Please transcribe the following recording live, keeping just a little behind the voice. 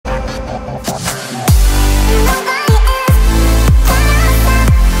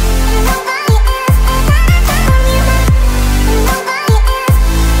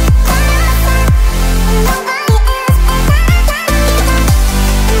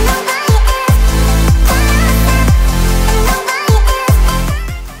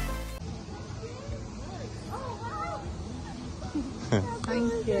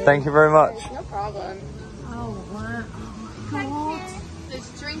Thank you very much. No problem. Oh, wow. God. There's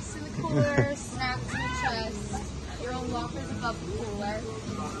drinks in the cooler, snacks in the chest, your own lockers above the cooler.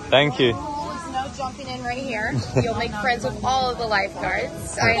 Thank you. There's no jumping in right here. You'll make friends with all of the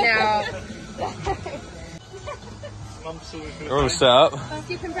lifeguards. I know. We're all set up.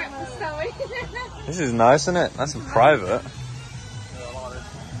 You can breakfast that way. This is nice, isn't it? That's a private.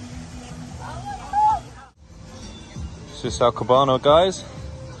 This is our Cabana, guys.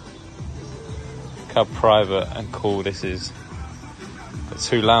 Look how private and cool this is. Got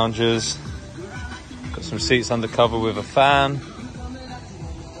 2 lounges. Got some seats under cover with a fan.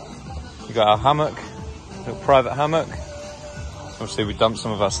 We got our hammock, little private hammock. Obviously we dumped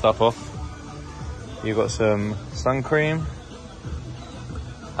some of our stuff off. You've got some sun cream.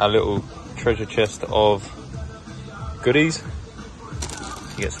 Our little treasure chest of goodies.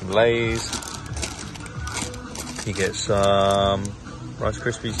 You get some Lay's. You get some Rice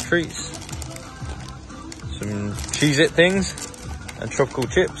Krispies treats. Some Cheez-It things and tropical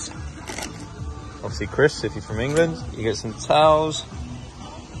chips. Obviously Chris, if you're from England, you get some towels.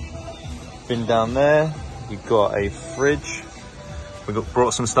 Bin down there. You've got a fridge. We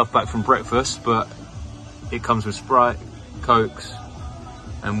brought some stuff back from breakfast, but it comes with Sprite, Cokes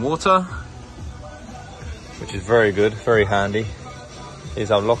and water, which is very good, very handy. Here's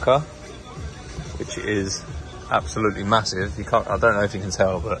our locker, which is absolutely massive. You can't, I don't know if you can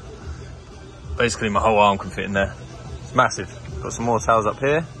tell, but basically my whole arm can fit in there. It's massive. Got some more towels up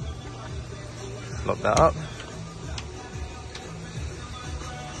here. Lock that up.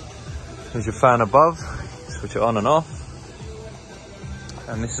 There's your fan above. Switch it on and off.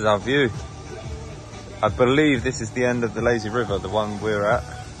 And this is our view. I believe this is the end of the lazy river, the one we're at.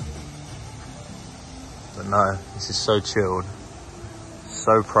 But no, this is so chilled,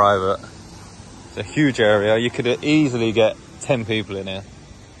 so private. It's a huge area. You could easily get 10 people in here.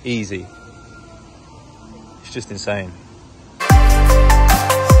 Easy. It's just insane.